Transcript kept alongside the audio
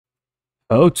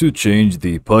How to change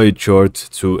the pie chart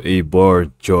to a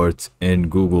bar chart in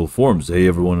Google Forms. Hey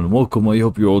everyone and welcome. I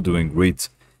hope you're all doing great.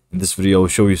 In this video, I'll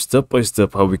show you step by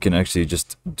step how we can actually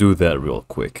just do that real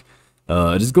quick.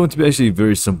 It is going to be actually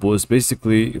very simple. It's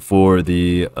basically for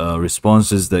the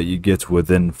responses that you get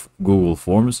within Google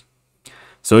Forms.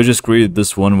 So I just created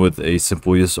this one with a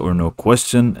simple yes or no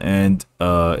question. And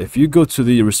if you go to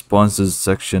the responses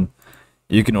section,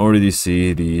 you can already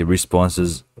see the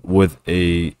responses with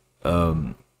a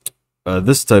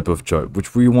this type of chart,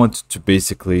 which we want to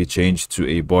basically change to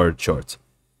a bar chart.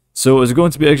 So it's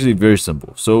going to be actually very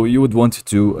simple. So you would want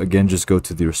to, again, just go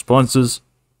to the responses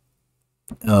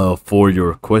for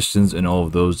your questions and all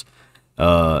of those.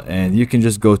 And you can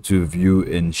just go to view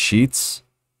in sheets.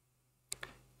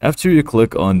 After you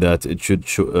click on that, it should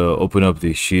open up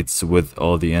the sheets with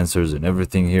all the answers and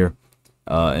everything here.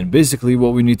 And basically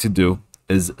what we need to do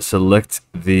is select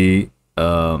the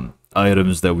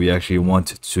items that we actually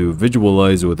want to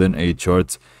visualize within a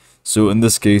chart. So in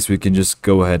this case, we can just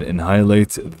go ahead and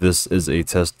highlight this is a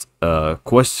test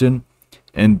question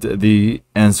and the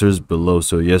answers below.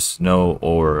 So yes, no,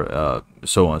 or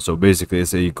so on. So basically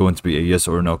it's going to be a yes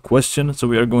or no question. So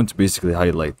we are going to basically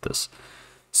highlight this.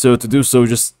 So to do so,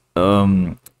 just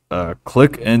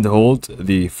click and hold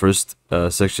the first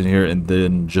section here and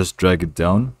then just drag it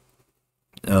down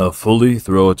fully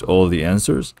throughout all the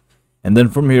answers. And then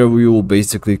from here, we will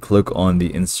basically click on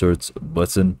the insert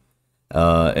button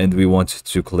and we want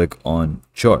to click on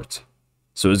chart.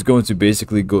 So it's going to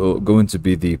basically going to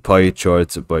be the pie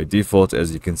chart by default,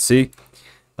 as you can see,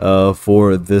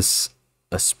 for this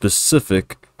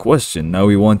specific question. Now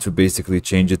we want to basically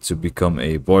change it to become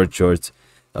a bar chart.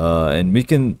 And we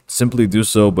can simply do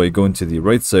so by going to the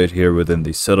right side here within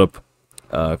the setup.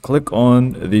 Click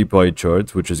on the pie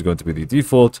chart, which is going to be the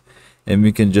default. And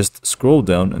we can just scroll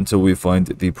down until we find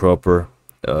the proper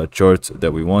chart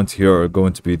that we want. Here are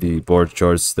going to be the bar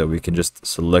charts that we can just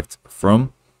select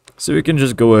from. So we can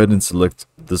just go ahead and select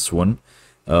this one,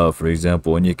 for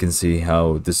example, and you can see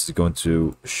how this is going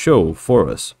to show for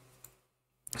us.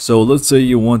 So let's say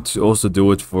you want to also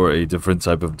do it for a different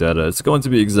type of data. It's going to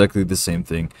be exactly the same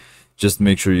thing. Just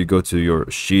make sure you go to your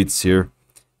sheets here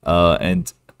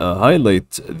and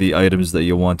highlight the items that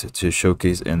you want to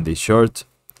showcase in the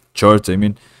chart, I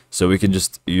mean. So we can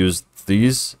just use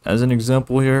these as an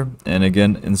example here, and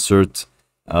again insert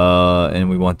and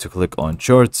we want to click on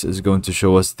charts. Is going to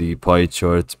show us the pie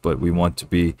chart, but we want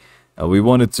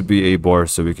it to be a bar.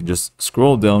 So we can just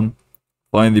scroll down,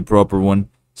 find the proper one,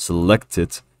 select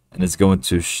it, and it's going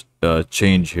to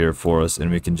change here for us,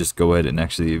 and we can just go ahead and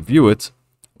actually view it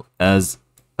as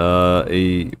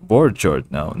a bar chart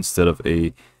now instead of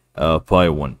a pie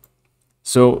one.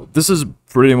 So this is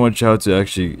pretty much how to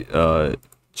actually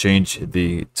change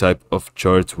the type of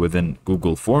chart within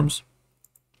Google Forms.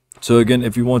 So again,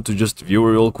 if you want to just view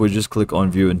it real quick, just click on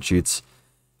view in sheets,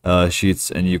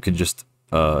 and you can just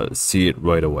see it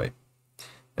right away.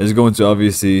 It's going to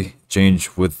obviously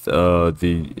change with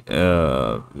the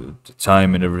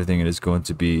time and everything, and it's going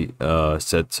to be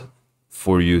set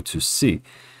for you to see.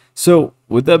 So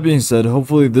with that being said,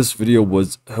 hopefully this video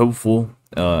was helpful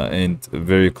and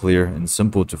very clear and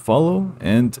simple to follow,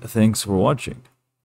 and thanks for watching.